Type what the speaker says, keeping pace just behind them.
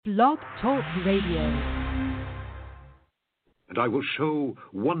Blog Talk Radio. And I will show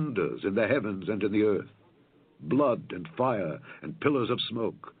wonders in the heavens and in the earth, blood and fire and pillars of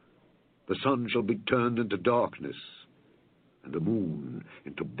smoke. The sun shall be turned into darkness, and the moon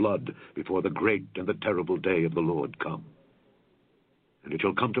into blood before the great and the terrible day of the Lord come. And it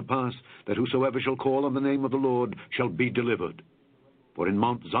shall come to pass that whosoever shall call on the name of the Lord shall be delivered. For in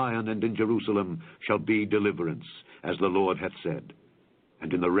Mount Zion and in Jerusalem shall be deliverance, as the Lord hath said,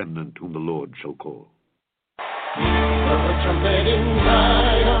 and in the remnant whom the Lord shall call. Blow a trumpet in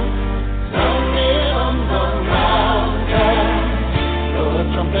Zion, sound it on the mountain. Blow a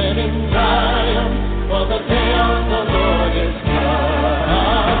trumpet in Zion, for the day of the Lord is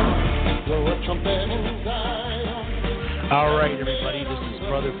come. Blow a trumpet in Zion. All right, everybody, this is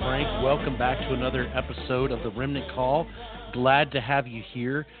Brother Frank. Welcome back to another episode of the Remnant Call. Glad to have you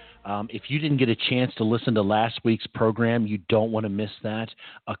here. If you didn't get a chance to listen to last week's program, you don't want to miss that.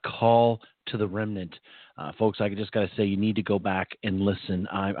 A call to the remnant. Folks, I just got to say, you need to go back and listen.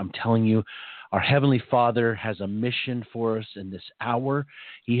 I'm telling you, our Heavenly Father has a mission for us in this hour.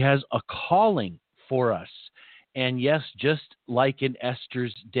 He has a calling for us. And yes, just like in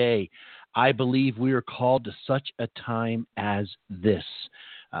Esther's day, I believe we are called to such a time as this.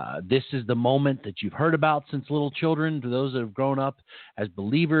 This is the moment that you've heard about since little children, to those that have grown up as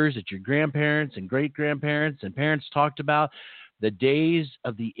believers, that your grandparents and great-grandparents and parents talked about, the days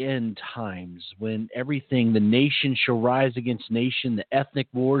of the end times when everything, the nation shall rise against nation, the ethnic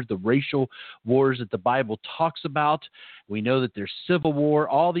wars, the racial wars that the Bible talks about. We know that there's civil war.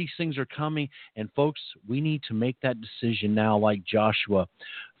 All these things are coming. And, folks, we need to make that decision now like Joshua.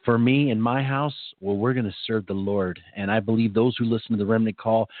 For me and my house, well, we're going to serve the Lord. And I believe those who listen to the Remnant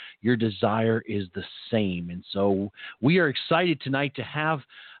Call, your desire is the same. And so we are excited tonight to have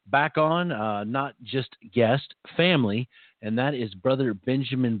back on, not just guest, family, and that is Brother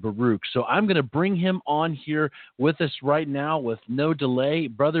Benjamin Baruch. So I'm going to bring him on here with us right now with no delay.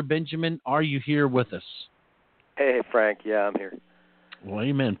 Brother Benjamin, are you here with us? Hey, Frank. Yeah, I'm here. Well,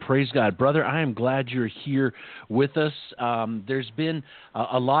 amen. Praise God. Brother, I am glad you're here with us. There's been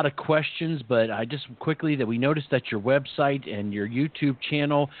a lot of questions, but I just quickly that we noticed that your website and your YouTube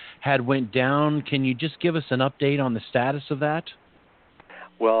channel had went down. Can you just give us an update on the status of that?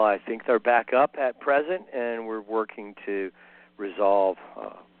 Well, I think they're back up at present, and we're working to resolve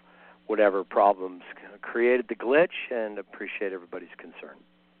whatever problems created the glitch, and appreciate everybody's concern.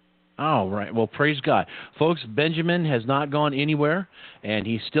 All right. Well, praise God. Folks, Benjamin has not gone anywhere, and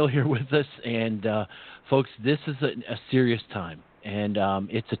he's still here with us. And, folks, this is a serious time. And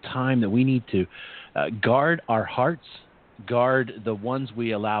it's a time that we need to guard our hearts, guard the ones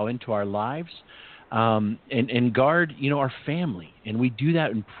we allow into our lives, and guard, our family. And we do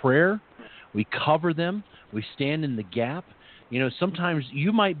that in prayer. We cover them. We stand in the gap. Sometimes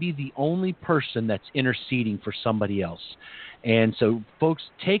you might be the only person that's interceding for somebody else. And so, folks,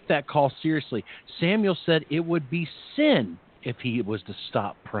 take that call seriously. Samuel said it would be sin if he was to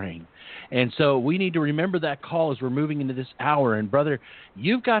stop praying. And so we need to remember that call as we're moving into this hour. And, brother,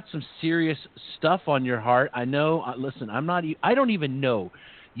 you've got some serious stuff on your heart. I know. Listen, I don't even know.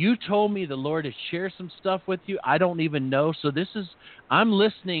 You told me the Lord has shared some stuff with you. I don't even know. So I'm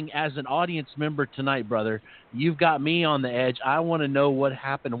listening as an audience member tonight, brother. You've got me on the edge. I want to know what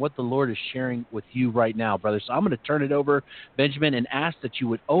happened and what the Lord is sharing with you right now, brother. So I'm going to turn it over, Benjamin, and ask that you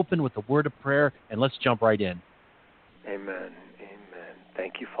would open with a word of prayer, and let's jump right in. Amen. Amen.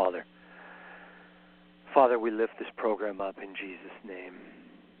 Thank you, Father. Father, we lift this program up in Jesus' name.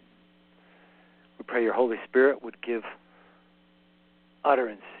 We pray your Holy Spirit would give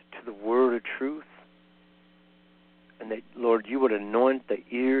utterance to the word of truth, and that, Lord, you would anoint the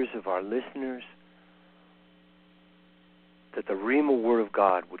ears of our listeners, that the Rhema word of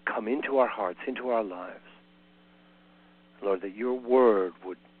God would come into our hearts, into our lives. Lord, that your word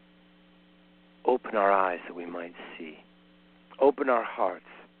would open our eyes that we might see, open our hearts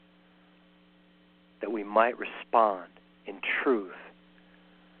that we might respond in truth,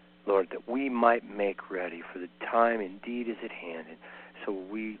 Lord, that we might make ready, for the time indeed is at hand. And so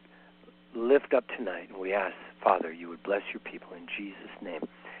we lift up tonight, and we ask, Father, you would bless your people in Jesus' name.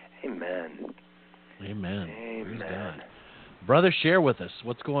 Amen. Amen. Amen. Praise God. Brother, share with us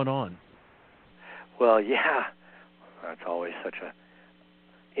what's going on. Well, yeah, that's always such a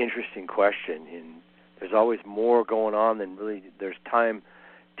interesting question, and there's always more going on than really there's time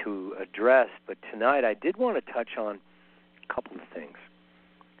to address. But tonight I did want to touch on a couple of things.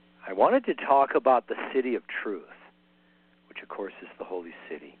 I wanted to talk about the city of truth, which of course is the holy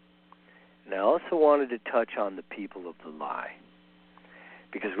city. And I also wanted to touch on the people of the lie,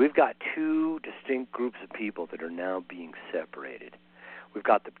 because we've got two distinct groups of people that are now being separated. We've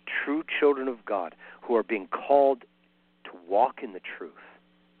got the true children of God who are being called to walk in the truth.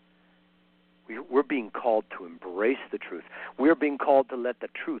 We're being called to embrace the truth. We're being called to let the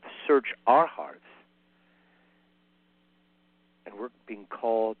truth search our hearts. And we're being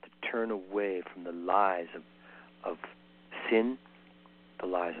called to turn away from the lies of sin, the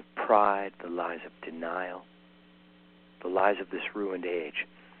lies of pride, the lies of denial, the lies of this ruined age.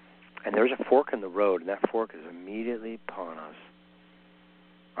 And there's a fork in the road, and that fork is immediately upon us.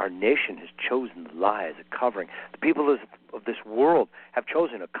 Our nation has chosen the lie as a covering. The people of this world have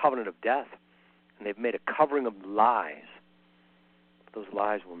chosen a covenant of death, and they've made a covering of lies. But those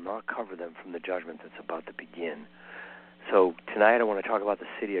lies will not cover them from the judgment that's about to begin. So tonight I want to talk about the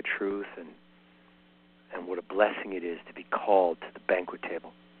city of truth and what a blessing it is to be called to the banquet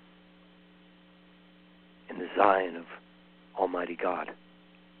table in the Zion of Almighty God,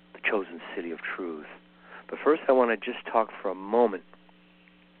 the chosen city of truth. But first I want to just talk for a moment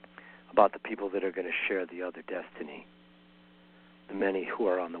about the people that are going to share the other destiny, the many who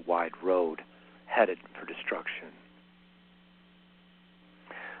are on the wide road headed for destruction,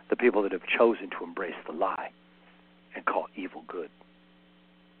 the people that have chosen to embrace the lie and call evil good,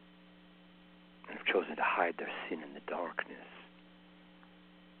 and have chosen to hide their sin in the darkness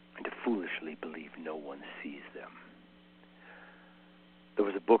and to foolishly believe no one sees them. There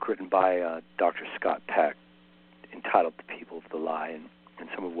was a book written by Dr. Scott Peck entitled The People of the Lie, and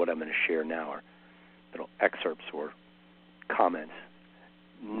some of what I'm going to share now are little excerpts or comments,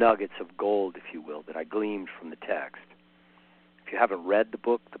 nuggets of gold, if you will, that I gleaned from the text. If you haven't read the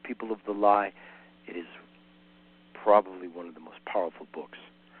book, The People of the Lie, it is probably one of the most powerful books,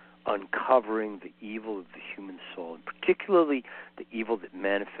 uncovering the evil of the human soul, and particularly the evil that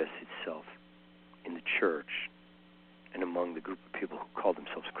manifests itself in the church and among the group of people who call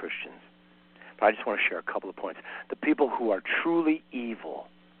themselves Christians. But I just want to share a couple of points. The people who are truly evil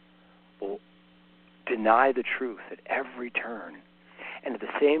will deny the truth at every turn, and at the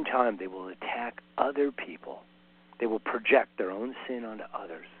same time they will attack other people. They will project their own sin onto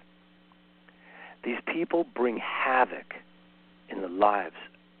others. These people bring havoc in the lives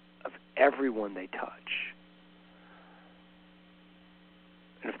of everyone they touch.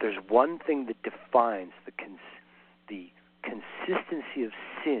 And if there's one thing that defines the consistency of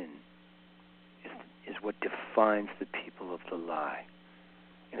sin, is what defines the people of the lie.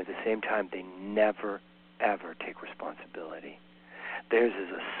 And at the same time, they never, ever take responsibility. Theirs is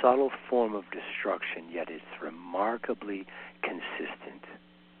a subtle form of destruction, yet it's remarkably consistent.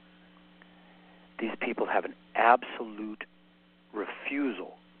 These people have an absolute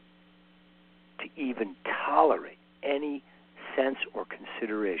refusal to even tolerate any sense or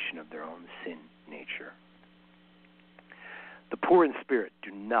consideration of their own sin nature. The poor in spirit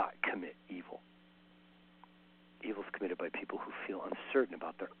do not commit evil. Evil is committed by people who feel uncertain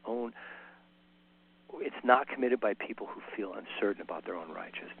about their own. It's not committed by people who feel uncertain about their own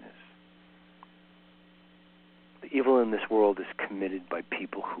righteousness. The evil in this world is committed by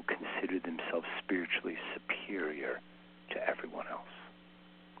people who consider themselves spiritually superior to everyone else.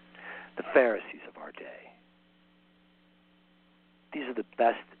 The Pharisees of our day. These are the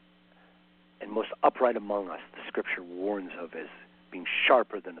best and most upright among us, the Scripture warns of as being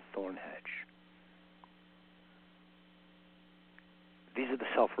sharper than a thorn hedge. These are the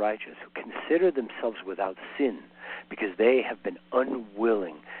self-righteous who consider themselves without sin because they have been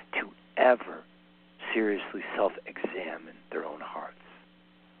unwilling to ever seriously self-examine their own hearts.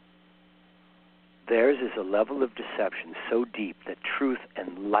 Theirs is a level of deception so deep that truth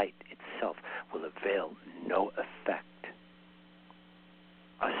and light itself will avail no effect.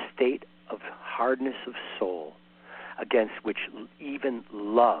 A state of hardness of soul against which even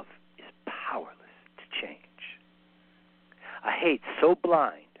love is powerless to change. A hate so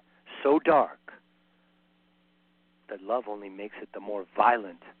blind, so dark, that love only makes it the more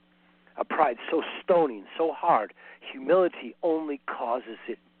violent. A pride so stony and so hard, humility only causes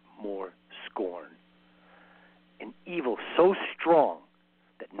it more scorn. An evil so strong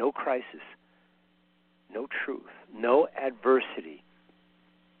that no crisis, no truth, no adversity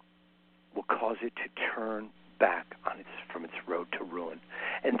will cause it to turn back from its road to ruin.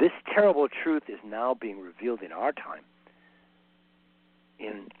 And this terrible truth is now being revealed in our time.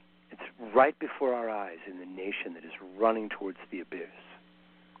 It's right before our eyes in the nation that is running towards the abyss.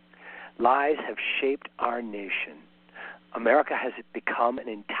 Lies have shaped our nation. America has become an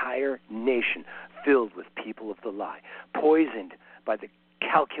entire nation filled with people of the lie, poisoned by the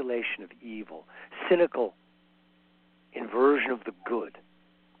calculation of evil, cynical inversion of the good.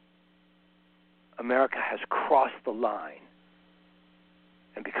 America has crossed the line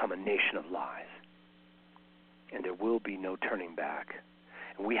and become a nation of lies. And there will be no turning back.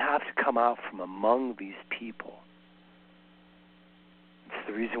 And we have to come out from among these people. It's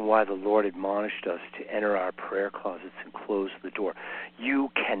the reason why the Lord admonished us to enter our prayer closets and close the door. You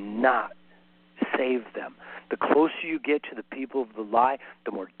cannot save them. The closer you get to the people of the lie,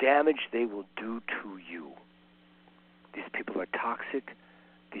 the more damage they will do to you. These people are toxic.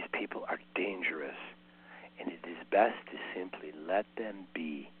 These people are dangerous. And it is best to simply let them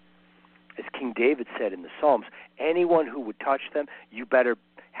be. As King David said in the Psalms, anyone who would touch them, you better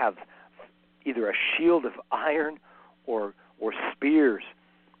have either a shield of iron or spears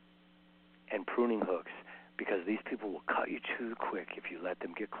and pruning hooks, because these people will cut you too quick if you let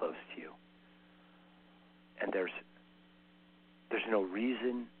them get close to you. And there's no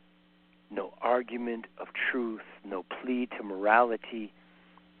reason, no argument of truth, no plea to morality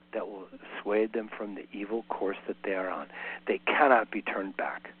that will dissuade them from the evil course that they are on. They cannot be turned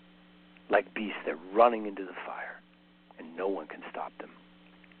back. Like beasts, they're running into the fire, and no one can stop them.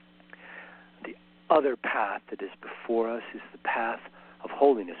 The other path that is before us is the path of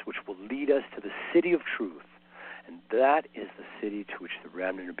holiness, which will lead us to the city of truth, and that is the city to which the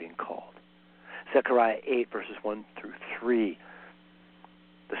remnant are being called. Zechariah 8, verses 1 through 3,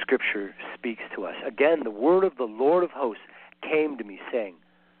 the scripture speaks to us. Again, the word of the Lord of hosts came to me, saying,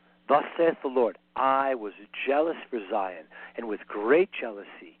 Thus saith the Lord, I was jealous for Zion, and with great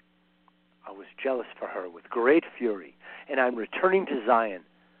jealousy I was jealous for her, with great fury, and I'm returning to Zion.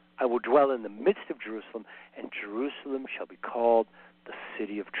 I will dwell in the midst of Jerusalem, and Jerusalem shall be called the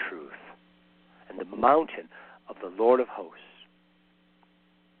city of truth, and the mountain of the Lord of hosts.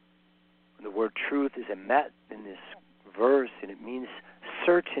 And the word truth is emet in this verse, and it means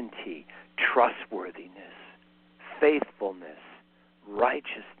certainty, trustworthiness, faithfulness,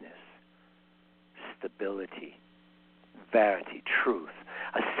 righteousness, stability, verity, truth.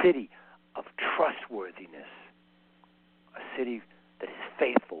 A city of trustworthiness, a city that is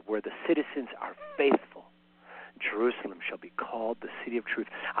faithful, where the citizens are faithful. Jerusalem shall be called the city of truth.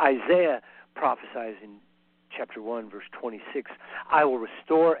 Isaiah prophesies in chapter 1, verse 26, I will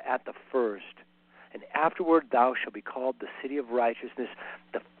restore at the first, and afterward thou shalt be called the city of righteousness,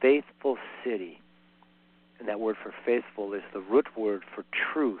 the faithful city. And that word for faithful is the root word for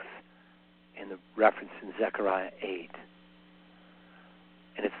truth in the reference in Zechariah 8.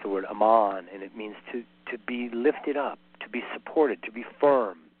 And it's the word aman, and it means to be lifted up, to be supported, to be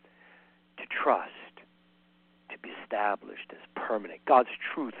firm, to trust, to be established as permanent. God's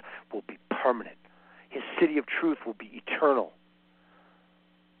truth will be permanent. His city of truth will be eternal.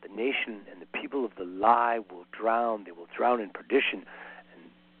 The nation and the people of the lie will drown. They will drown in perdition,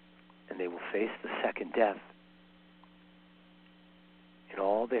 and they will face the second death. And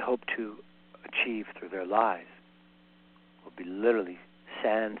all they hope to achieve through their lies will be literally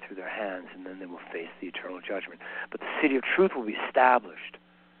sand through their hands, and then they will face the eternal judgment. But the city of truth will be established.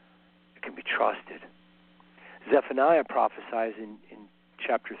 It can be trusted. Zephaniah prophesies in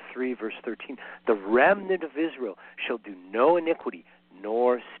chapter 3, verse 13, the remnant of Israel shall do no iniquity,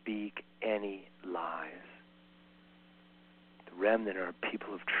 nor speak any lies. The remnant are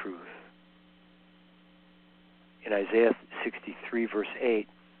people of truth. In Isaiah 63, verse 8,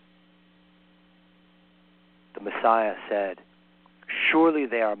 the Messiah said, surely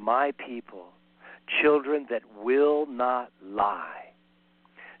they are my people, children that will not lie.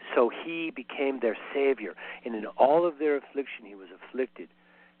 So he became their Savior, and in all of their affliction he was afflicted,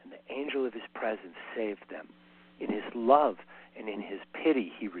 and the angel of his presence saved them. In his love and in his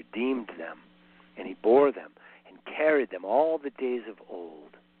pity he redeemed them, and he bore them and carried them all the days of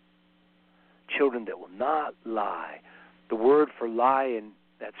old. Children that will not lie. The word for lie in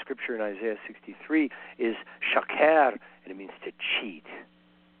that scripture in Isaiah 63 is shaker, and it means to cheat,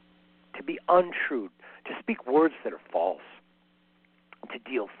 to be untrue, to speak words that are false, to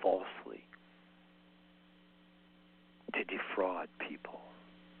deal falsely, to defraud people,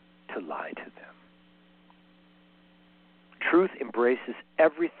 to lie to them. Truth embraces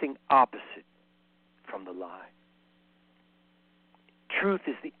everything opposite from the lie. Truth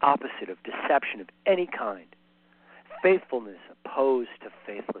is the opposite of deception of any kind. Faithfulness opposed to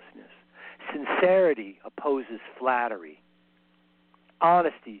faithlessness. Sincerity opposes flattery.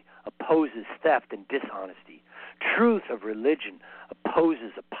 Honesty opposes theft and dishonesty. Truth of religion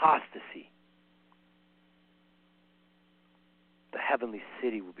opposes apostasy. The heavenly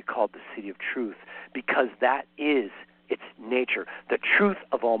city will be called the city of truth because that is its nature. The truth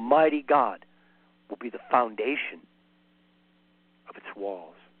of Almighty God will be the foundation of its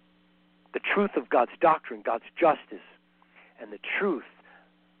walls. The truth of God's doctrine, God's justice, and the truth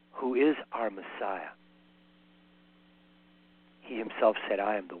who is our Messiah. He himself said,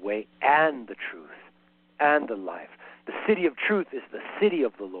 I am the way and the truth and the life. The city of truth is the city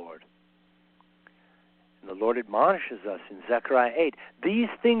of the Lord. And the Lord admonishes us in Zechariah 8, these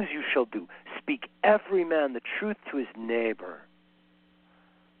things you shall do. Speak every man the truth to his neighbor.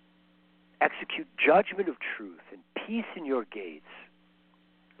 Execute judgment of truth and peace in your gates.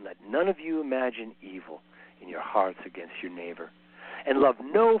 And let none of you imagine evil in your hearts against your neighbor. And love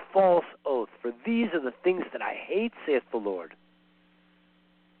no false oath, for these are the things that I hate, saith the Lord.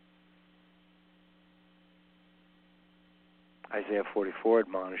 Isaiah 44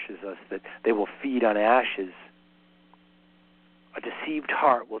 admonishes us that they will feed on ashes. A deceived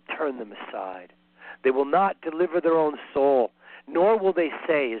heart will turn them aside. They will not deliver their own soul, nor will they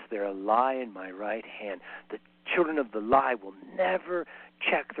say, is there a lie in my right hand? The children of the lie will never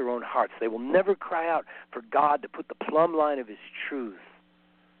check their own hearts. They will never cry out for God to put the plumb line of his truth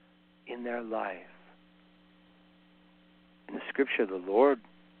in their life. In the scripture, the Lord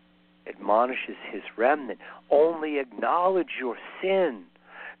admonishes his remnant, only acknowledge your sin.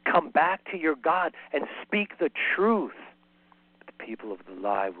 Come back to your God and speak the truth. But the people of the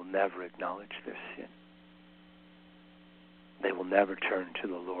lie will never acknowledge their sin. They will never turn to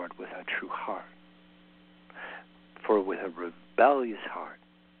the Lord with a true heart. For with a rebellious heart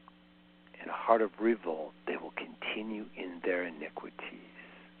and a heart of revolt, they will continue in their iniquities.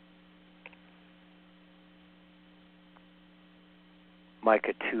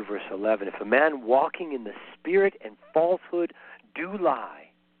 Micah 2, verse 11, if a man walking in the spirit and falsehood do lie,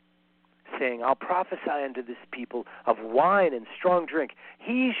 saying, I'll prophesy unto this people of wine and strong drink,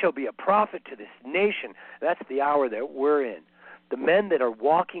 he shall be a prophet to this nation. That's the hour that we're in. The men that are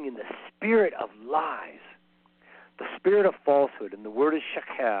walking in the spirit of lies, the spirit of falsehood, and the word is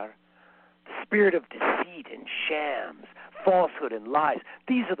shakar, the spirit of deceit and shams, falsehood and lies.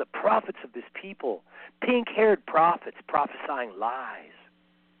 These are the prophets of this people, pink-haired prophets prophesying lies.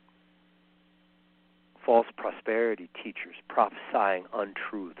 False prosperity teachers prophesying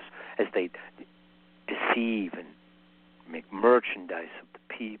untruths as they deceive and make merchandise of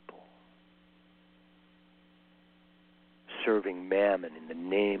the people. Serving mammon in the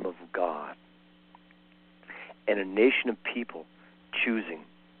name of God. And a nation of people choosing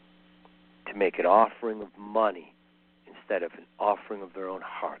to make an offering of money instead of an offering of their own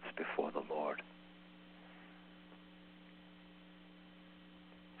hearts before the Lord.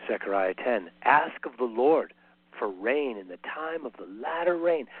 Zechariah 10, ask of the Lord for rain in the time of the latter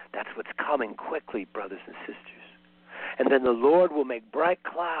rain. That's what's coming quickly, brothers and sisters. And then the Lord will make bright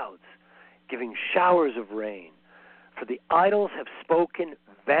clouds, giving showers of rain. For the idols have spoken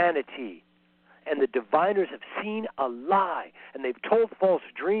vanity, and the diviners have seen a lie, and they've told false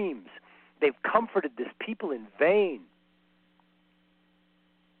dreams. They've comforted this people in vain.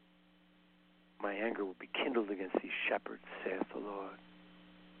 My anger will be kindled against these shepherds, saith the Lord.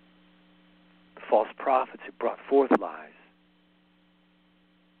 The false prophets have brought forth lies.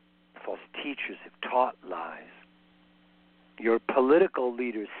 The false teachers have taught lies. Your political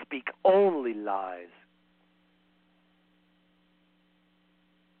leaders speak only lies.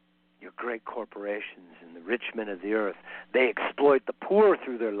 Your great corporations and the rich men of the earth, they exploit the poor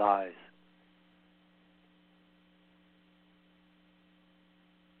through their lies.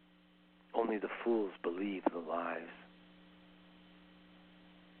 Only the fools believe the lies.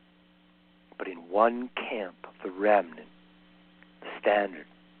 But in one camp of the remnant, the standard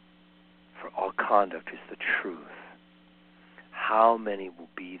for all conduct is the truth. How many will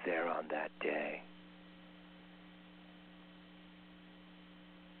be there on that day?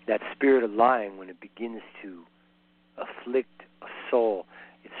 That spirit of lying, when it begins to afflict a soul,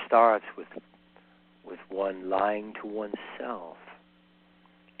 it starts with one lying to oneself.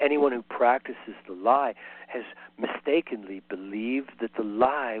 Anyone who practices the lie has mistakenly believed that the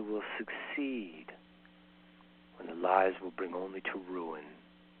lie will succeed, when the lies will bring only to ruin.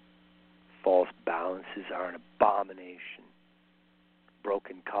 False balances are an abomination.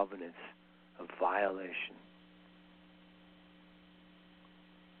 Broken covenants, a violation.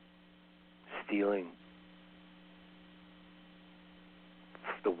 Stealing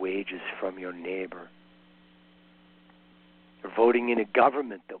the wages from your neighbor, or voting in a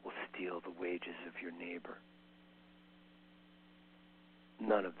government that will steal the wages of your neighbor.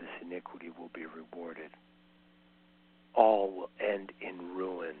 None of this iniquity will be rewarded. All will end in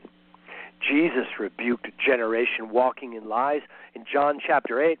ruin. Jesus rebuked a generation walking in lies. In John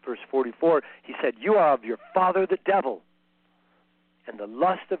chapter 8, verse 44, he said, you are of your father the devil, and the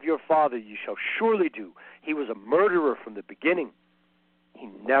lust of your father you shall surely do. He was a murderer from the beginning. He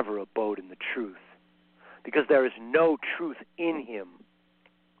never abode in the truth, because there is no truth in him.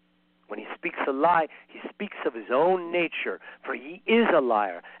 When he speaks a lie, he speaks of his own nature, for he is a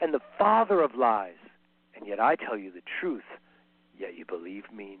liar and the father of lies. And yet I tell you the truth, yet you believe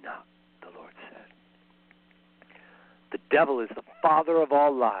me not, the Lord said. The devil is the father of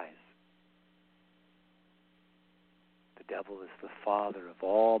all lies. The devil is the father of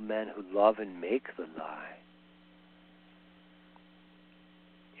all men who love and make the lie.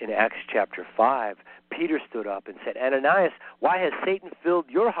 In Acts chapter 5, Peter stood up and said, Ananias, why has Satan filled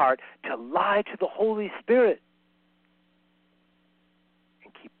your heart to lie to the Holy Spirit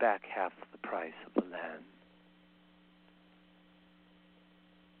and keep back half the price of the land?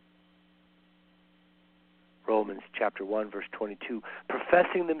 Romans chapter 1, verse 22,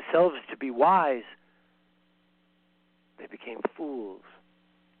 professing themselves to be wise, they became fools,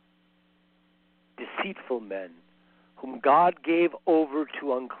 deceitful men, whom God gave over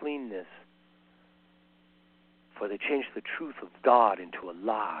to uncleanness, for they changed the truth of God into a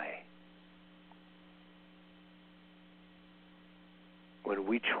lie. When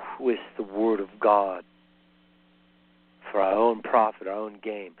we twist the word of God for our own profit, our own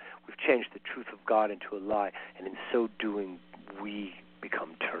gain, we've changed the truth of God into a lie, and in so doing, we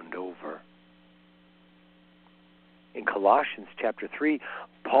become turned over. In Colossians chapter 3,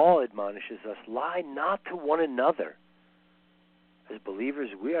 Paul admonishes us, lie not to one another. As believers,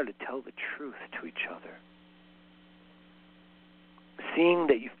 we are to tell the truth to each other. Seeing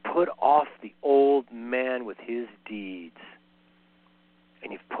that you've put off the old man with his deeds,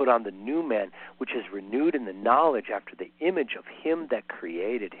 and you've put on the new man, which is renewed in the knowledge after the image of him that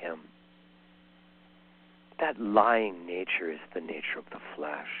created him. That lying nature is the nature of the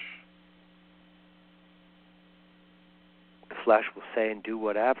flesh. The flesh will say and do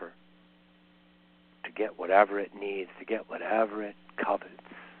whatever to get whatever it needs, to get whatever it covets.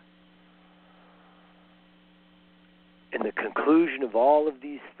 And the conclusion of all of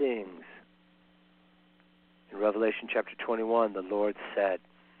these things, in Revelation chapter 21, the Lord said,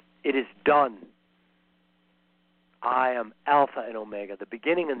 it is done. I am Alpha and Omega, the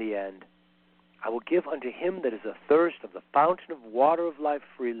beginning and the end. I will give unto him that is athirst of the fountain of water of life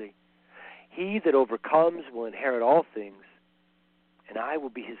freely. He that overcomes will inherit all things, and I will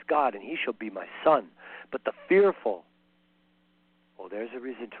be his God, and he shall be my son. But the fearful, well, there's a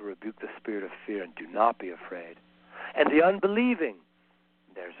reason to rebuke the spirit of fear, and do not be afraid. And the unbelieving,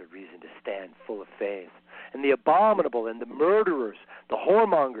 there's a reason to stand full of faith. And the abominable, and the murderers, the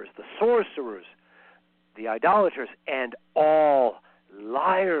whoremongers, the sorcerers, the idolaters, and all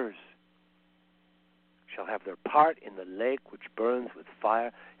liars shall have their part in the lake which burns with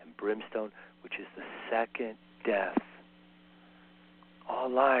fire and brimstone, which is the second death. All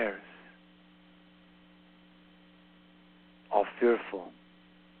liars, all fearful,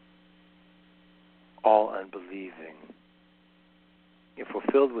 all unbelieving. If we're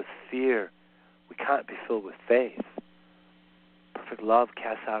filled with fear, we can't be filled with faith. Perfect love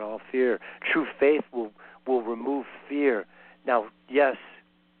casts out all fear. True faith will remove fear. Now, yes,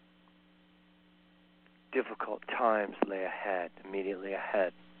 difficult times lay ahead, immediately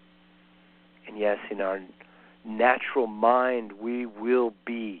ahead. And yes, in our natural mind, we will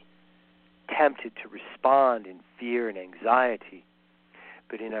be tempted to respond in fear and anxiety.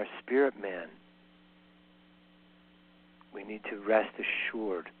 But in our spirit man, we need to rest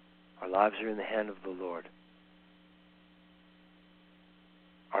assured our lives are in the hand of the Lord.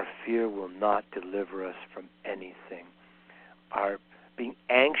 Our fear will not deliver us from anything. Our being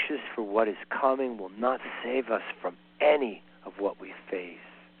anxious for what is coming will not save us from any of what we face.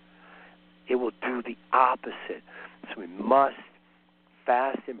 It will do the opposite. So we must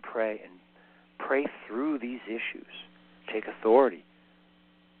fast and pray through these issues. Take authority.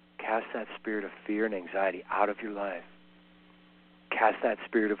 Cast that spirit of fear and anxiety out of your life. Cast that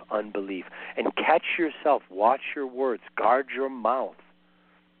spirit of unbelief. And catch yourself. Watch your words. Guard your mouth.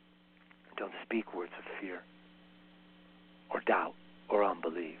 Don't speak words of fear or doubt or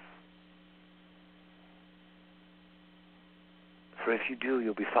unbelief. For if you do,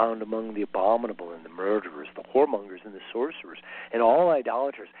 you'll be found among the abominable and the murderers, the whoremongers and the sorcerers, and all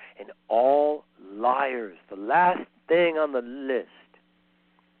idolaters and all liars. The last thing on the list,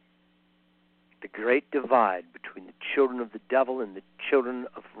 the great divide between the children of the devil and the children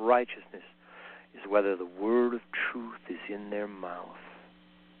of righteousness, is whether the word of truth is in their mouth.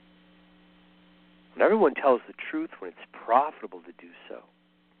 And everyone tells the truth when it's profitable to do so.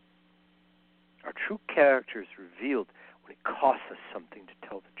 Our true character is revealed when it costs us something to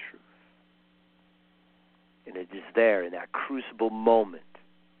tell the truth. And it is there, in that crucible moment,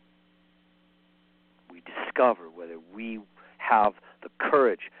 we discover whether we have the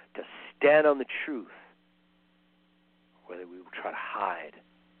courage to stand on the truth, or whether we will try to hide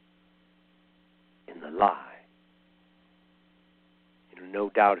in the lie. You know, no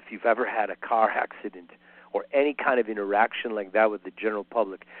doubt, if you've ever had a car accident or any kind of interaction like that with the general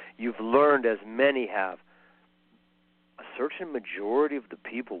public, you've learned, as many have, a certain majority of the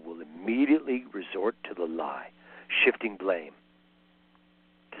people will immediately resort to the lie, shifting blame,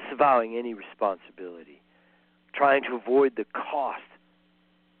 disavowing any responsibility, trying to avoid the cost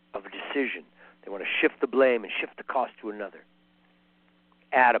of a decision. They want to shift the blame and shift the cost to another.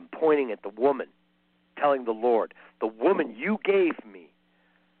 Adam pointing at the woman, telling the Lord, the woman you gave me.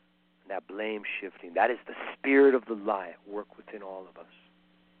 And that blame shifting, that is the spirit of the lie at work within all of us.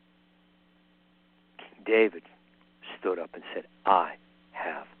 King David stood up and said, I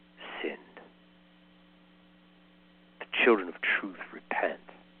have sinned. The children of truth repent.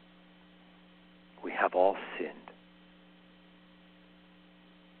 We have all sinned.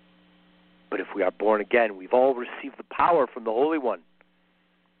 But if we are born again, we've all received the power from the Holy One.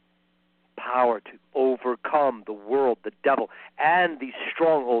 Power to overcome the world, the devil, and these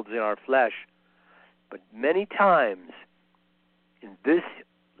strongholds in our flesh. But many times, in this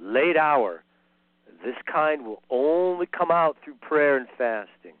late hour, this kind will only come out through prayer and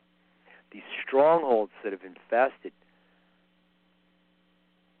fasting. These strongholds that have infested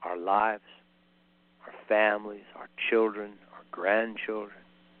our lives, our families, our children, our grandchildren.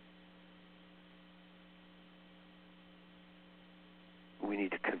 We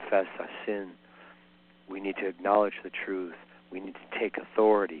need to confess our sin. We need to acknowledge the truth. We need to take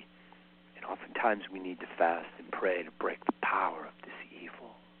authority. And oftentimes we need to fast and pray to break the power of this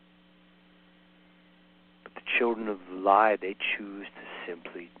evil. But the children of the lie, they choose to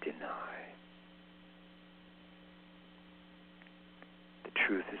simply deny. The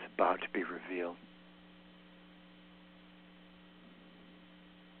truth is about to be revealed.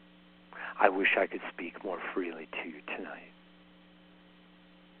 I wish I could speak more freely to you tonight.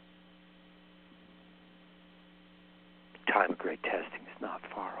 The time of great testing is not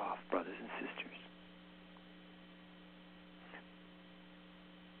far off, brothers and sisters.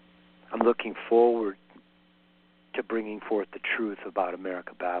 I'm looking forward to bringing forth the truth about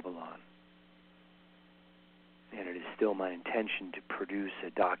America Babylon. And it is still my intention to produce a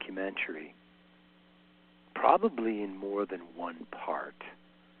documentary, probably in more than one part.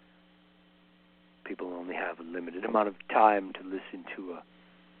 People only have a limited amount of time to listen to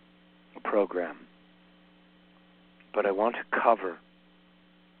a program. But I want to cover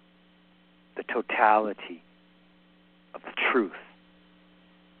the totality of the truth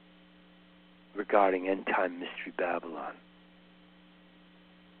regarding end-time mystery Babylon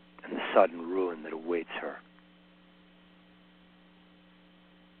and the sudden ruin that awaits her.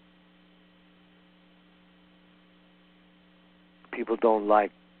 People don't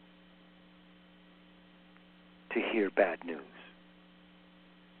like to hear bad news.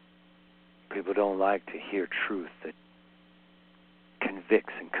 People don't like to hear truth that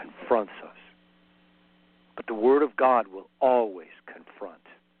convicts and confronts us. But the Word of God will always confront.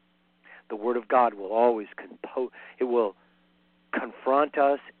 The Word of God will always it will confront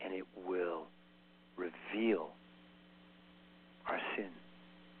us, and it will reveal our sin.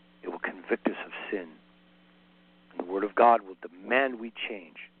 It will convict us of sin. And the Word of God will demand we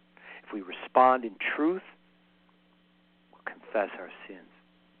change. If we respond in truth, we'll confess our sins.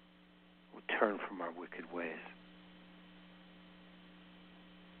 We'll turn from our wicked ways.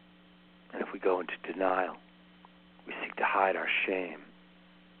 And if we go into denial, we seek to hide our shame,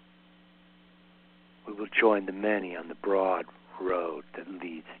 we will join the many on the broad road that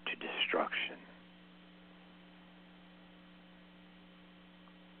leads to destruction.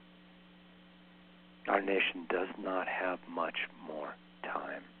 Our nation does not have much more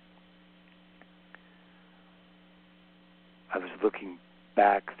time. I was looking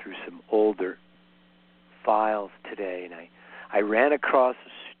back through some older files today, and I ran across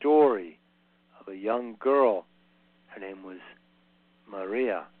a story of a young girl. Her name was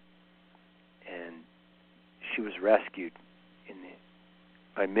Maria, and she was rescued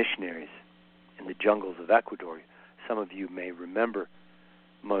by missionaries in the jungles of Ecuador. Some of you may remember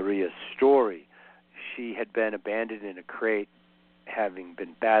Maria's story. She had been abandoned in a crate, having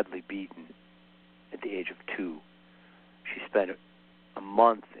been badly beaten at the age of 2. She spent a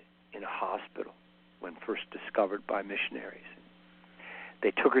month in a hospital when first discovered by missionaries.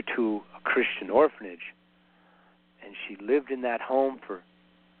 They took her to a Christian orphanage, and she lived in that home for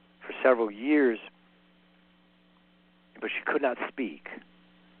several years, but she could not speak.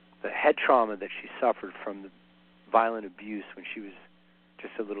 The head trauma that she suffered from the violent abuse when she was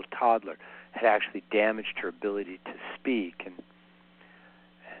just a little toddler had actually damaged her ability to speak, and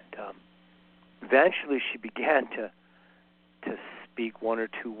eventually she began to speak one or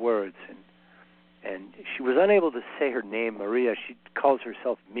two words, and she was unable to say her name, Maria. She calls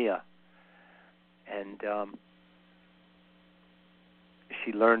herself Mia, And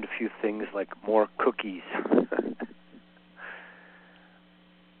she learned a few things like more cookies.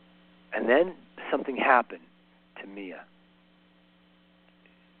 And then something happened to Mia.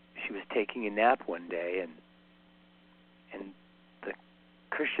 She was taking a nap one day, and the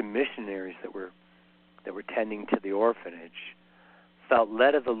Christian missionaries that were tending to the orphanage felt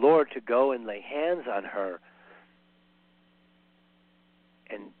led of the Lord to go and lay hands on her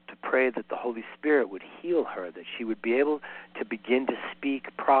and to pray that the Holy Spirit would heal her, that she would be able to begin to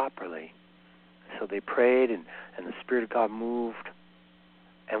speak properly. So they prayed, and the Spirit of God moved.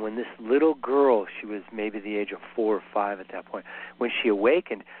 And when this little girl, she was maybe the age of 4 or 5 at that point, when she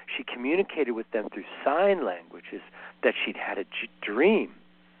awakened, she communicated with them through sign languages that she'd had a dream.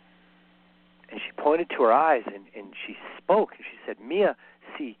 And she pointed to her eyes, and she spoke, and she said, "Mia,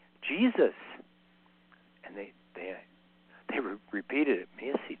 see Jesus." And they repeated it,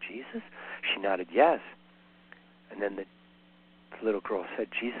 "Mia, see Jesus?" She nodded yes. And then the little girl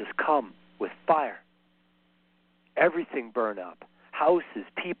said, "Jesus, come with fire. Everything burn up. Houses,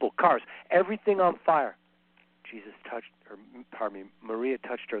 people, cars, everything on fire." Maria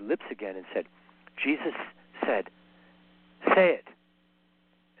touched her lips again and said, "Jesus said, say it."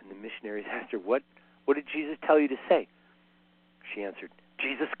 And the missionaries asked her, what did Jesus tell you to say? She answered,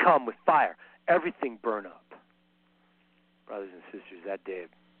 "Jesus, come with fire. Everything burn up." Brothers and sisters, that day of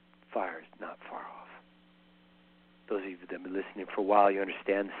fire is not far off. Those of you that have been listening for a while, you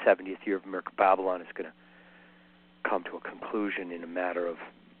understand the 70th year of America Babylon is going to come to a conclusion in a matter of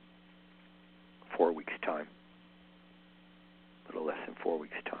 4 weeks' time. A little less than 4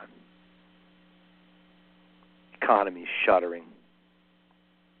 weeks' time. Economy is shuddering.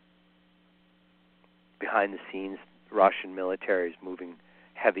 Behind the scenes, the Russian military is moving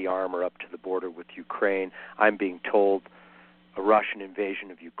heavy armor up to the border with Ukraine. I'm being told a Russian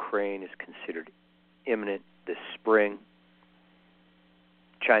invasion of Ukraine is considered imminent this spring.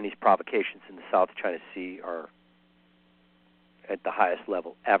 Chinese provocations in the South China Sea are at the highest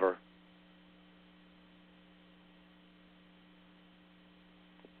level ever.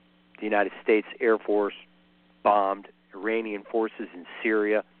 The United States Air Force bombed Iranian forces in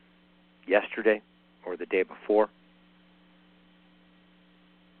Syria yesterday or the day before.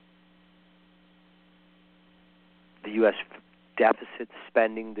 The U.S. deficit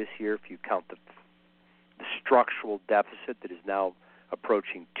spending this year, if you count the structural deficit that is now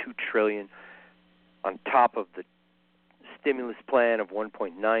approaching $2 trillion, on top of the stimulus plan of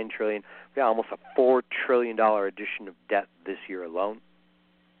 $1.9 trillion, we got almost a $4 trillion addition of debt this year alone.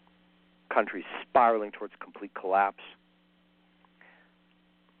 Country's spiraling towards complete collapse.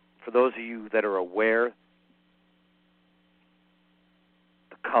 For those of you that are aware,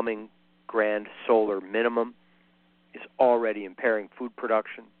 the coming grand solar minimum is already impairing food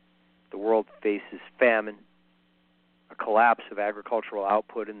production. The world faces famine, a collapse of agricultural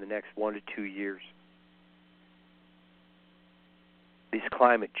output in the next 1 to 2 years. These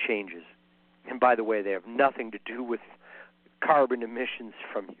climate changes, and by the way, they have nothing to do with carbon emissions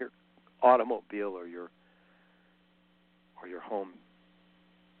from your automobile or your home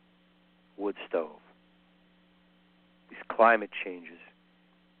wood stove. These climate changes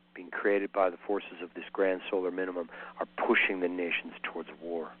being created by the forces of this grand solar minimum are pushing the nations towards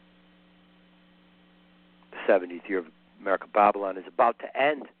war. The 70th year of America Babylon is about to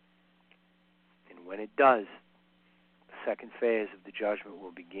end. And when it does, the second phase of the judgment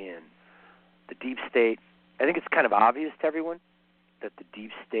will begin. The deep state, I think it's kind of obvious to everyone that the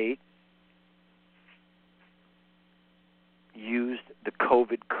deep state used the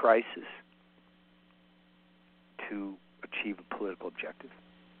COVID crisis to achieve a political objective.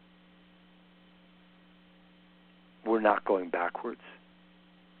 We're not going backwards.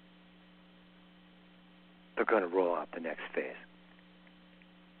 They're going to roll out the next phase.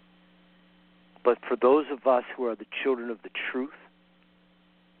 But for those of us who are the children of the truth,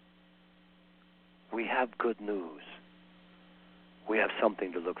 we have good news. We have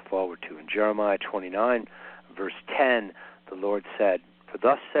something to look forward to. In Jeremiah 29, verse 10, the Lord said, "For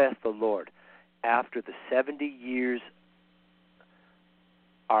thus saith the Lord, after the 70 years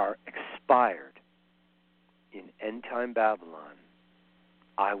are expired in end-time Babylon,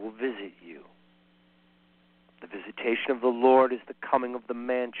 I will visit you. The visitation of the Lord is the coming of the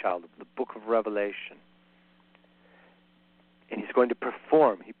man-child of the book of Revelation. And he's going to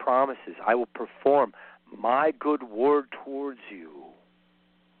perform. He promises, I will perform my good word towards you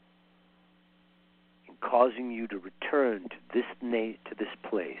in causing you to return to this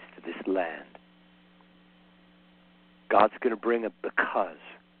place, to this land. God's going to bring a because.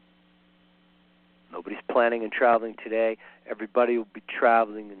 Nobody's planning on traveling today. Everybody will be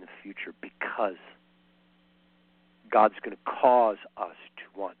traveling in the future because God's going to cause us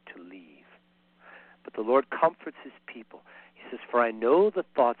to want to leave. But the Lord comforts his people. He says, "For I know the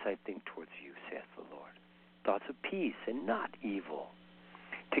thoughts I think towards you, saith the Lord, thoughts of peace and not evil,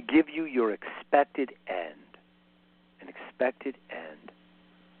 to give you your expected end." An expected end.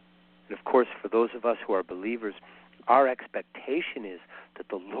 And of course, for those of us who are believers, our expectation is that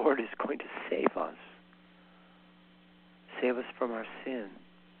the Lord is going to save us. Save us from our sin.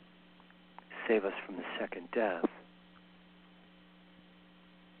 Save us from the second death.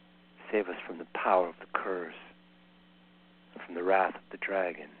 Save us from the power of the curse and from the wrath of the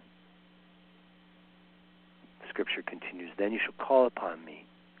dragon. Scripture continues, "Then you shall call upon me,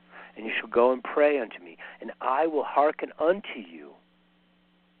 and you shall go and pray unto me, and I will hearken unto you."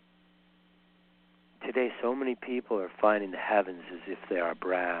 Today, so many people are finding the heavens as if they are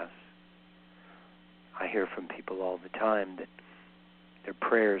brass. I hear from people all the time that their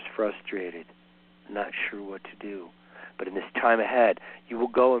prayer is frustrated, not sure what to do. But in this time ahead, you will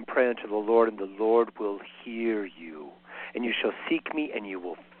go and pray unto the Lord, and the Lord will hear you. And you shall seek me, and you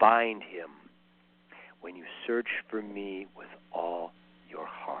will find him when you search for me with all your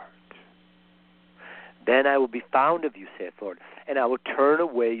heart. Then I will be found of you, saith the Lord, and I will turn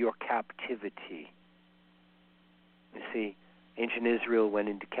away your captivity. You see, ancient Israel went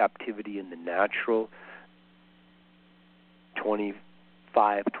into captivity in the natural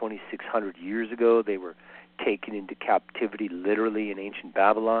 2,600 years ago. They were taken into captivity literally in ancient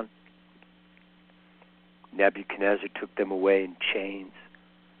Babylon. Nebuchadnezzar took them away in chains.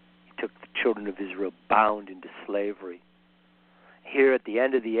 He took the children of Israel bound into slavery. Here at the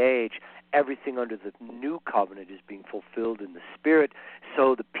end of the age, everything under the new covenant is being fulfilled in the Spirit.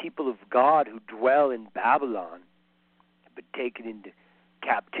 So the people of God who dwell in Babylon have been taken into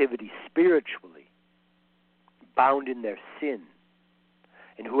captivity spiritually, bound in their sin.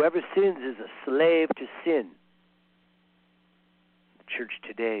 And whoever sins is a slave to sin. The church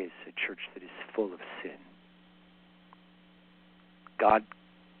today is a church that is full of sin. God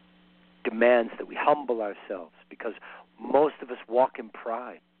demands that we humble ourselves because most of us walk in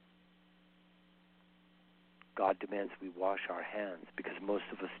pride. God demands we wash our hands because most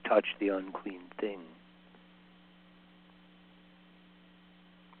of us touch the unclean thing.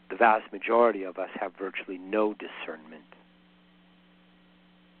 The vast majority of us have virtually no discernment.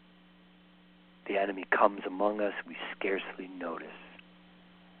 The enemy comes among us, we scarcely notice.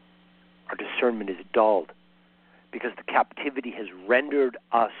 Our discernment is dulled because the captivity has rendered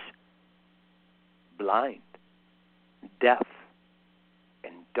us blind, deaf,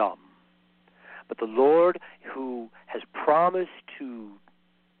 and dumb. But the Lord, who has promised to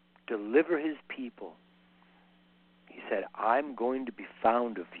deliver his people, he said, "I'm going to be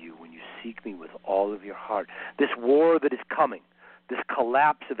found of you when you seek me with all of your heart." This war that is coming, this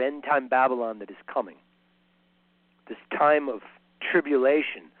collapse of end-time Babylon that is coming, this time of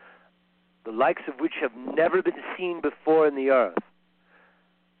tribulation, the likes of which have never been seen before in the earth,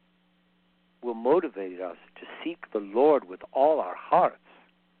 will motivate us to seek the Lord with all our hearts.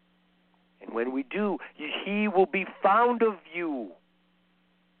 And when we do, he will be found of you.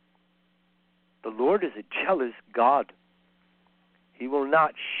 The Lord is a jealous God. He will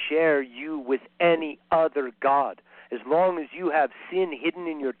not share you with any other god. As long as you have sin hidden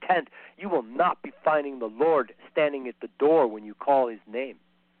in your tent, you will not be finding the Lord standing at the door when you call his name.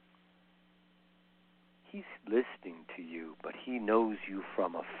 He's listening to you, but he knows you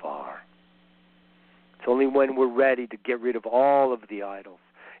from afar. It's only when we're ready to get rid of all of the idols.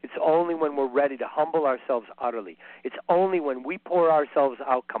 It's only when we're ready to humble ourselves utterly. It's only when we pour ourselves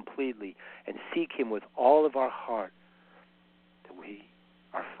out completely and seek him with all of our heart that we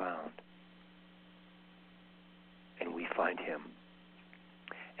are found. And we find him.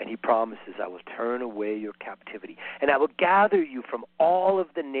 And he promises, "I will turn away your captivity, and I will gather you from all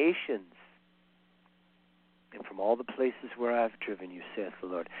of the nations and from all the places where I have driven you, saith the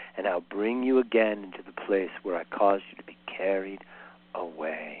Lord, and I'll bring you again into the place where I caused you to be carried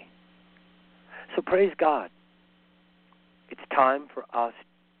away." So praise God. It's time for us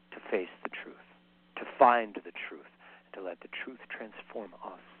to face the truth, to find the truth, and to let the truth transform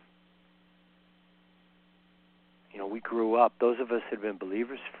us. You know, we grew up, those of us that have been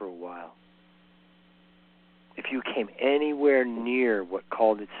believers for a while, if you came anywhere near what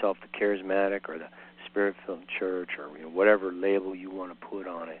called itself the charismatic or the Spirit-filled church or whatever label you want to put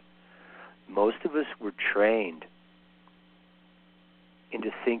on it, most of us were trained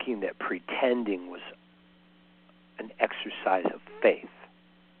into thinking that pretending was an exercise of faith.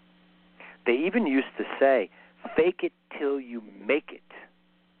 They even used to say, "Fake it till you make it."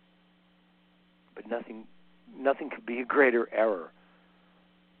 But nothing could be a greater error.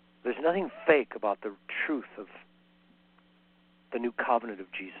 There's nothing fake about the truth of the new covenant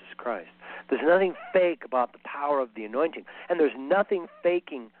of Jesus Christ. There's nothing fake about the power of the anointing, and there's nothing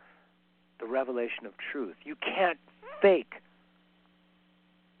faking the revelation of truth. You can't fake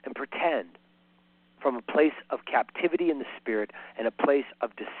and pretend from a place of captivity in the spirit and a place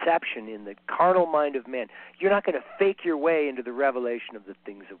of deception in the carnal mind of man. You're not going to fake your way into the revelation of the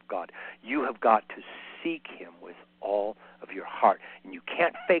things of God. You have got to seek him with all of your heart, and you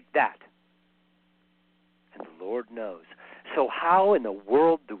can't fake that. And the Lord knows. So how in the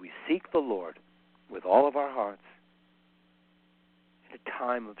world do we seek the Lord with all of our hearts in a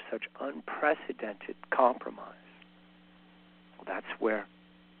time of such unprecedented compromise? Well, that's where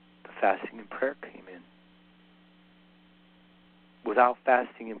the fasting and prayer came in. Without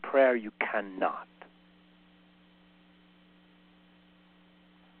fasting and prayer, you cannot.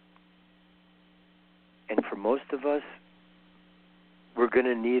 And for most of us, we're going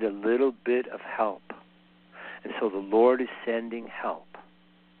to need a little bit of help. And so the Lord is sending help.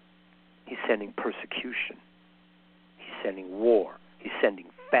 He's sending persecution. He's sending war. He's sending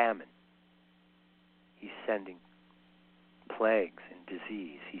famine. He's sending plagues and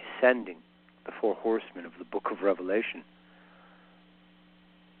disease. He's sending the four horsemen of the book of Revelation.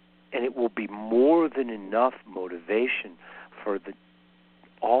 And it will be more than enough motivation for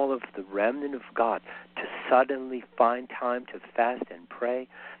all of the remnant of God to suddenly find time to fast and pray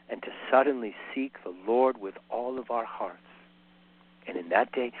and to suddenly seek the Lord with all of our hearts. And in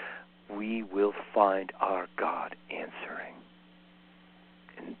that day, we will find our God answering.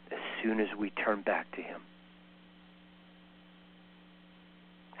 And as soon as we turn back to him,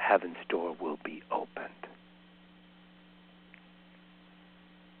 heaven's door will be opened.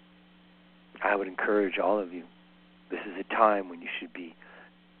 I would encourage all of you, this is a time when you should be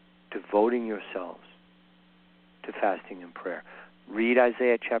devoting yourselves to fasting and prayer. Read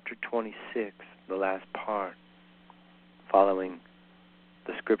Isaiah chapter 26, the last part, following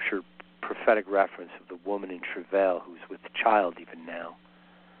the scripture prophetic reference of the woman in travail who's with child even now.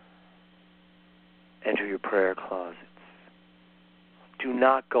 Enter your prayer closets. Do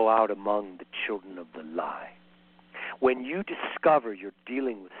not go out among the children of the lie. When you discover you're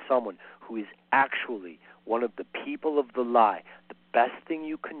dealing with someone who is actually one of the people of the lie, the best thing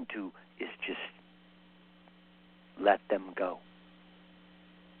you can do is just let them go.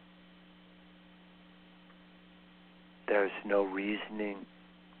 There's no reasoning.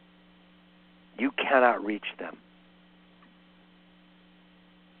 You cannot reach them.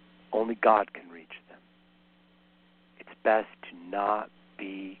 Only God can reach them. It's best to not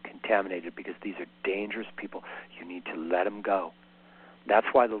be contaminated because these are dangerous people. You need to let them go. That's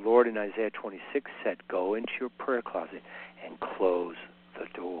why the Lord in Isaiah 26 said, go into your prayer closet and close the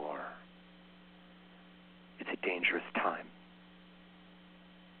door. It's a dangerous time.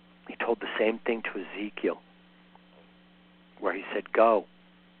 He told the same thing to Ezekiel, where he said, go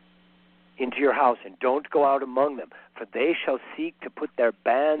into your house and don't go out among them, for they shall seek to put their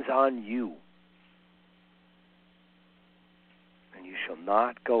bands on you. And you shall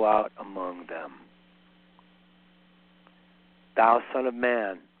not go out among them. Thou son of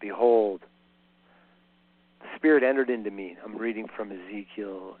man, behold, the Spirit entered into me. I'm reading from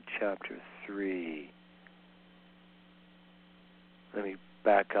Ezekiel chapter 3. Let me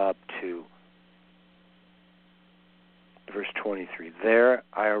back up to verse 23. There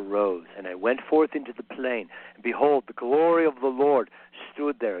I arose, and I went forth into the plain, and behold, the glory of the Lord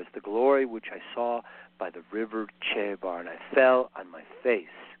stood there as the glory which I saw by the river Chebar, and I fell on my face.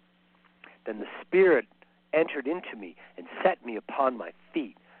 Then the Spirit entered into me and set me upon my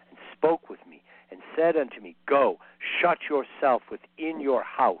feet and spoke with me and said unto me, go, shut yourself within your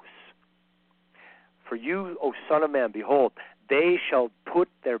house. For you, O son of man, behold, they shall put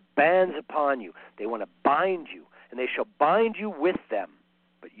their bands upon you. They want to bind you, and they shall bind you with them,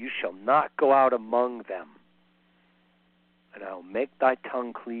 but you shall not go out among them. And I will make thy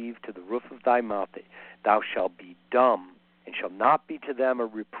tongue cleave to the roof of thy mouth, that thou shalt be dumb, and shall not be to them a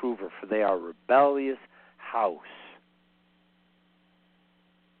reprover, for they are a rebellious house.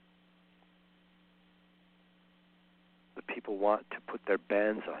 The people want to put their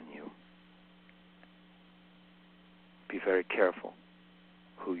bands on you. Be very careful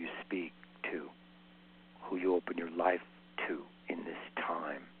who you speak to, who you open your life to in this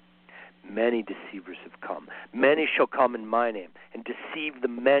time. Many deceivers have come. Many shall come in my name, and deceive the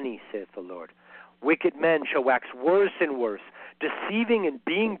many, saith the Lord. Wicked men shall wax worse and worse, deceiving and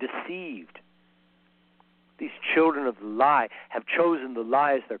being deceived. These children of the lie have chosen the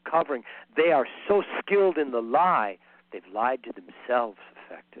lie as their covering. They are so skilled in the lie, they've lied to themselves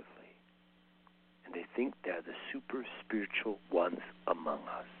effectively. And they think they're the super spiritual ones among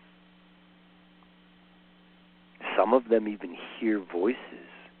us. Some of them even hear voices.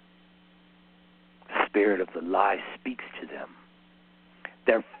 The spirit of the lie speaks to them.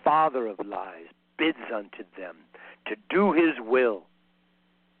 Their father of lies bids unto them to do his will.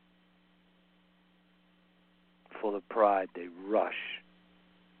 Full of pride, they rush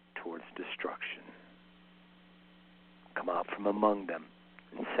towards destruction. Come out from among them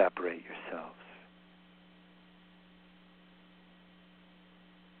and separate yourselves.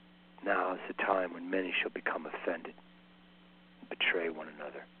 Now is the time when many shall become offended and betray one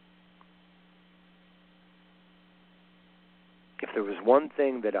another. If there was one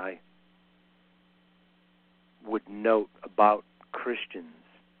thing that I would note about Christians,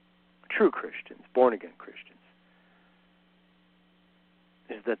 true Christians, born-again Christians,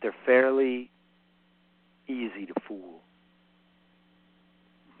 is that they're fairly easy to fool.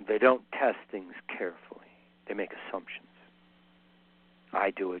 They don't test things carefully. They make assumptions.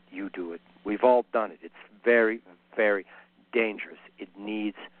 I do it, you do it. We've all done it. It's very, very dangerous. It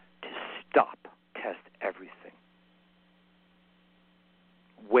needs to stop. Test everything.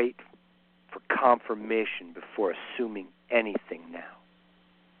 Wait for confirmation before assuming anything now.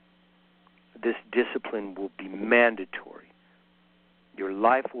 This discipline will be mandatory. Your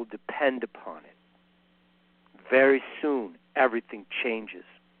life will depend upon it. Very soon, everything changes.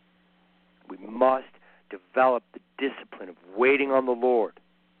 We must develop the discipline of waiting on the Lord.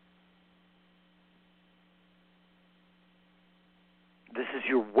 This is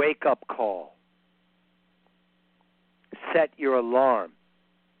your wake-up call. Set your alarm.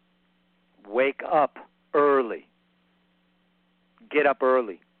 Wake up early. Get up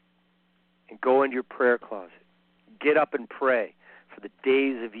early and go into your prayer closet. Get up and pray, for the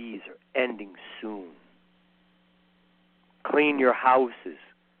days of ease are ending soon. Clean your houses,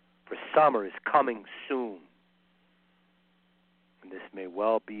 for summer is coming soon. And this may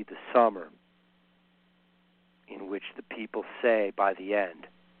well be the summer in which the people say by the end,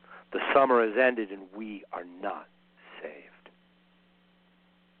 the summer has ended and we are not saved.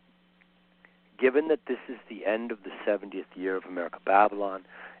 Given that this is the end of the 70th year of America Babylon,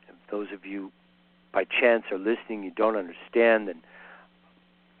 and those of you by chance are listening, you don't understand, then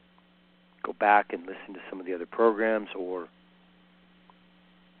go back and listen to some of the other programs or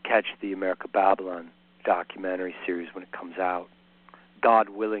catch the America Babylon documentary series when it comes out. God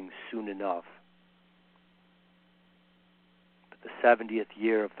willing, soon enough. But the 70th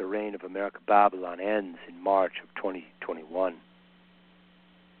year of the reign of America Babylon ends in March of 2021.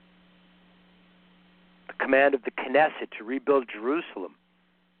 The command of the Knesset to rebuild Jerusalem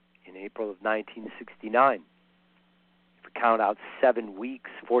in April of 1969. If we count out 7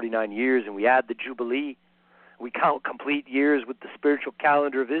 weeks, 49 years, and we add the Jubilee, we count complete years with the spiritual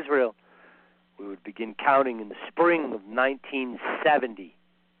calendar of Israel, we would begin counting in the spring of 1970,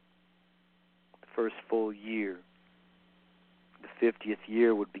 the first full year. The 50th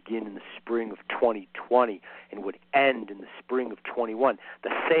year would begin in the spring of 2020 and would end in the spring of 21, the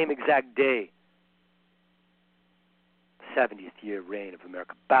same exact day. The 70th year reign of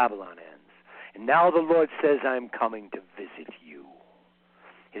America Babylon ends. And now the Lord says, I am coming to visit you.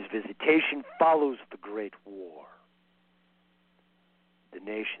 His visitation follows the great war. The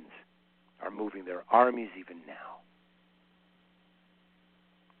nations are moving their armies even now.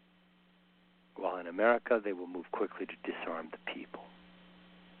 While in America, they will move quickly to disarm the people.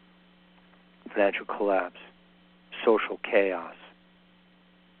 Financial collapse, social chaos,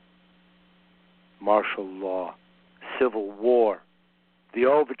 martial law, civil war, the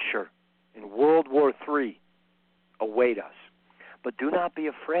overture in World War III await us. But do not be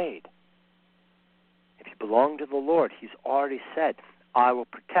afraid. If you belong to the Lord, He's already said, I will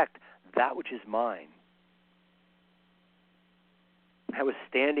protect that which is mine. I was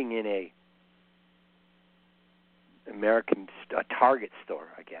standing in a Target store,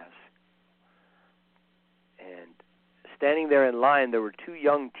 I guess. And standing there in line, there were 2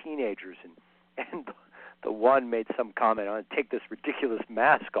 young teenagers, and the one made some comment, I'm going to take this ridiculous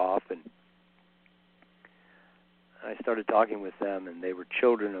mask off, and I started talking with them, and they were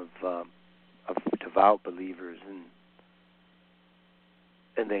children of devout believers,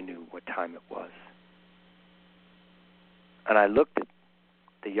 and they knew what time it was. And I looked at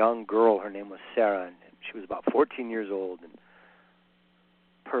the young girl, her name was Sarah, and she was about 14 years old, and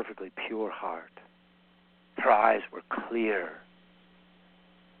perfectly pure heart. Her eyes were clear,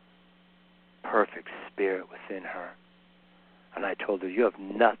 perfect spirit within her. And I told her, you have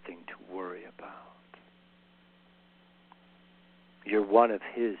nothing to worry about. You're one of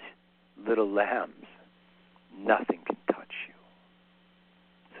His little lambs. Nothing can touch you.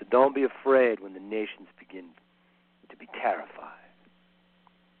 So don't be afraid when the nations begin to be terrified.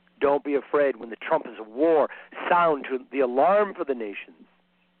 Don't be afraid when the trumpets of war sound to the alarm for the nations.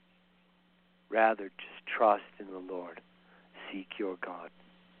 Rather, just trust in the Lord. Seek your God.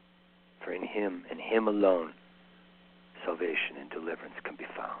 For in Him and Him alone, salvation and deliverance can be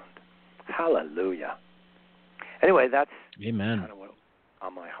found. Hallelujah. Anyway, that's Amen. kind of what's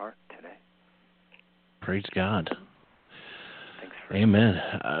on my heart today. Praise God. Thanks for Amen,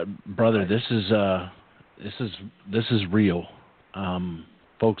 brother. This is real,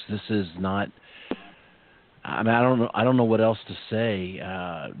 folks. This is not. I mean, I don't know what else to say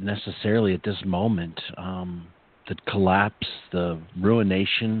necessarily at this moment. The collapse, the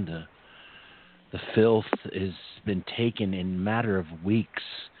ruination, the filth has been taken in a matter of weeks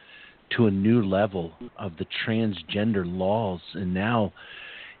to a new level of the transgender laws, and now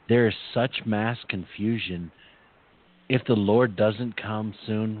there is such mass confusion. If the Lord doesn't come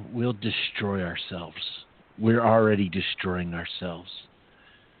soon, we'll destroy ourselves. We're already destroying ourselves.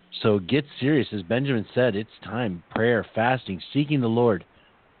 So get serious. As Benjamin said, it's time. Prayer, fasting, seeking the Lord.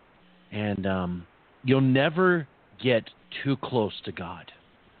 And you'll never get too close to God.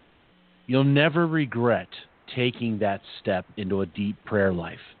 You'll never regret taking that step into a deep prayer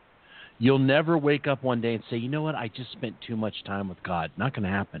life. You'll never wake up one day and say, you know what, I just spent too much time with God. Not going to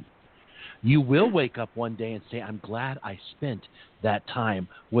happen. You will wake up one day and say, I'm glad I spent that time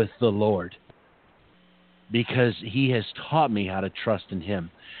with the Lord, because He has taught me how to trust in Him.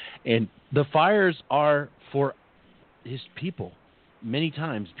 And the fires are for His people. Many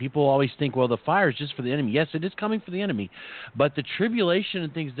times people always think, well, the fire is just for the enemy. Yes, it is coming for the enemy. But the tribulation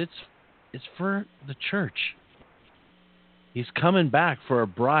and things, it's for the church. He's coming back for a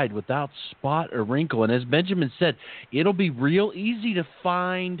bride without spot or wrinkle. And as Benjamin said, it'll be real easy to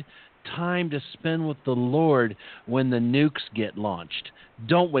find time to spend with the Lord when the nukes get launched.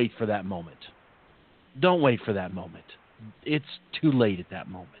 Don't wait for that moment. Don't wait for that moment. It's too late at that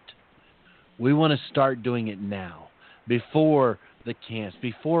moment. We want to start doing it now, before the camps,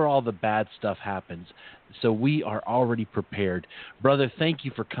 before all the bad stuff happens, so we are already prepared. Brother, thank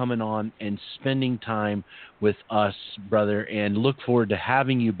you for coming on and spending time with us, brother, and look forward to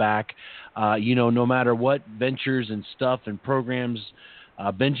having you back. No matter what ventures and stuff and programs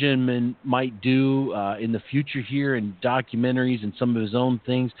Benjamin might do in the future here, in documentaries and some of his own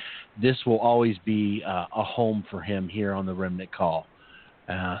things, this will always be a home for him here on the Remnant Call.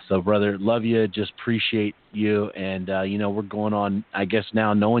 So, brother, love you, just appreciate you, and, we're going on, I guess,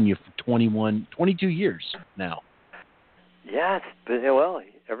 now knowing you for 22 years now. Yeah, it's been,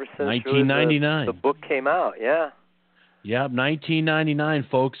 ever since 1999. The book came out, yeah. Yep, 1999,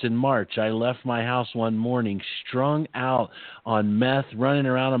 folks, in March. I left my house one morning, strung out on meth, running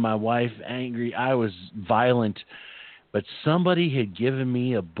around on my wife, angry. I was violent. But somebody had given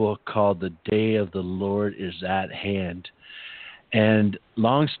me a book called The Day of the Lord is at Hand. And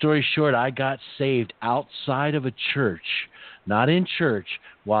long story short, I got saved outside of a church, not in church,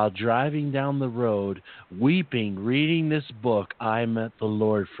 while driving down the road, weeping, reading this book. I met the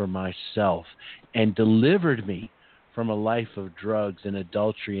Lord for myself and delivered me from a life of drugs and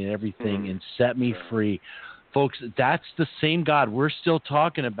adultery and everything, and set me free. Folks, that's the same God we're still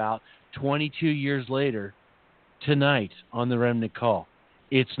talking about 22 years later tonight on the Remnant Call.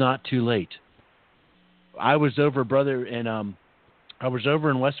 It's not too late. I was over, brother, and I was over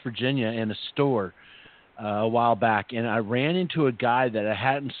in West Virginia in a store a while back, and I ran into a guy that I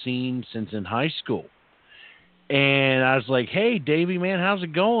hadn't seen since in high school. And I was like, hey, Davey, man, how's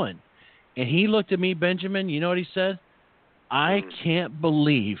it going? And he looked at me, Benjamin, you know what he said? I can't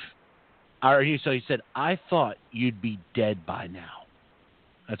believe, so he said, I thought you'd be dead by now.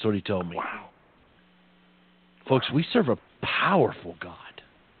 That's what he told me. Wow. Folks, we serve a powerful God.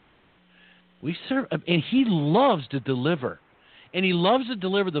 And He loves to deliver. And He loves to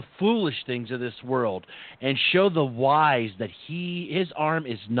deliver the foolish things of this world and show the wise that His arm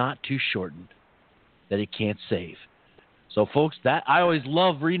is not too shortened, that it can't save. So, folks, that I always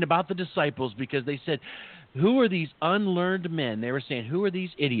love reading about the disciples, because they said, who are these unlearned men? They were saying, who are these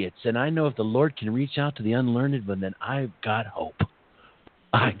idiots? And I know if the Lord can reach out to the unlearned, then I've got hope.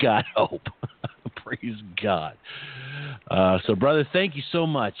 I got hope. Praise God. So, brother, thank you so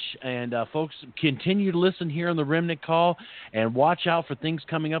much. And, folks, continue to listen here on the Remnant Call, and watch out for things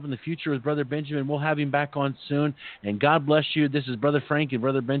coming up in the future with Brother Benjamin. We'll have him back on soon. And God bless you. This is Brother Frank and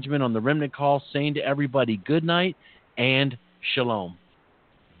Brother Benjamin on the Remnant Call, saying to everybody, good night and shalom.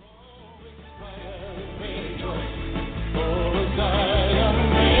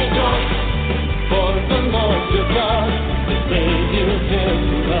 For the Lord your God has made you his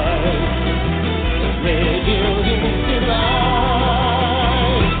delight, has made you his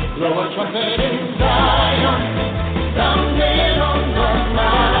delight. Blow a trumpet in Zion, sound it on the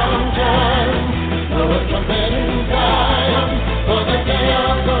mountain.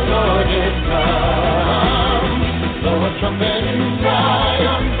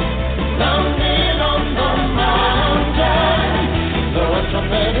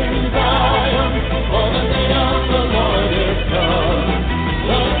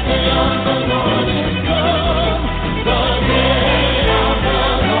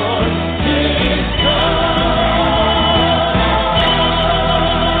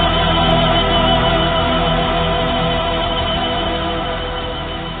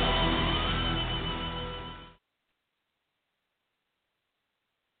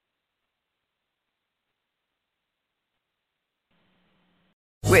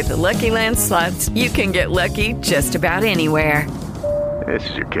 With the Lucky Land Slots, you can get lucky just about anywhere. This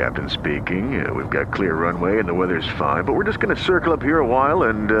is your captain speaking. We've got clear runway and the weather's fine, but we're just going to circle up here a while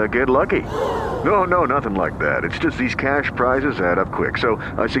and get lucky. No, nothing like that. It's just these cash prizes add up quick. So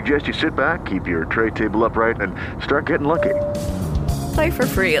I suggest you sit back, keep your tray table upright, and start getting lucky. Play for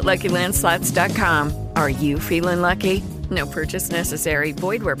free at LuckyLandSlots.com. Are you feeling lucky? No purchase necessary.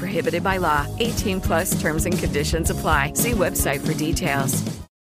 Void where prohibited by law. 18+ terms and conditions apply. See website for details.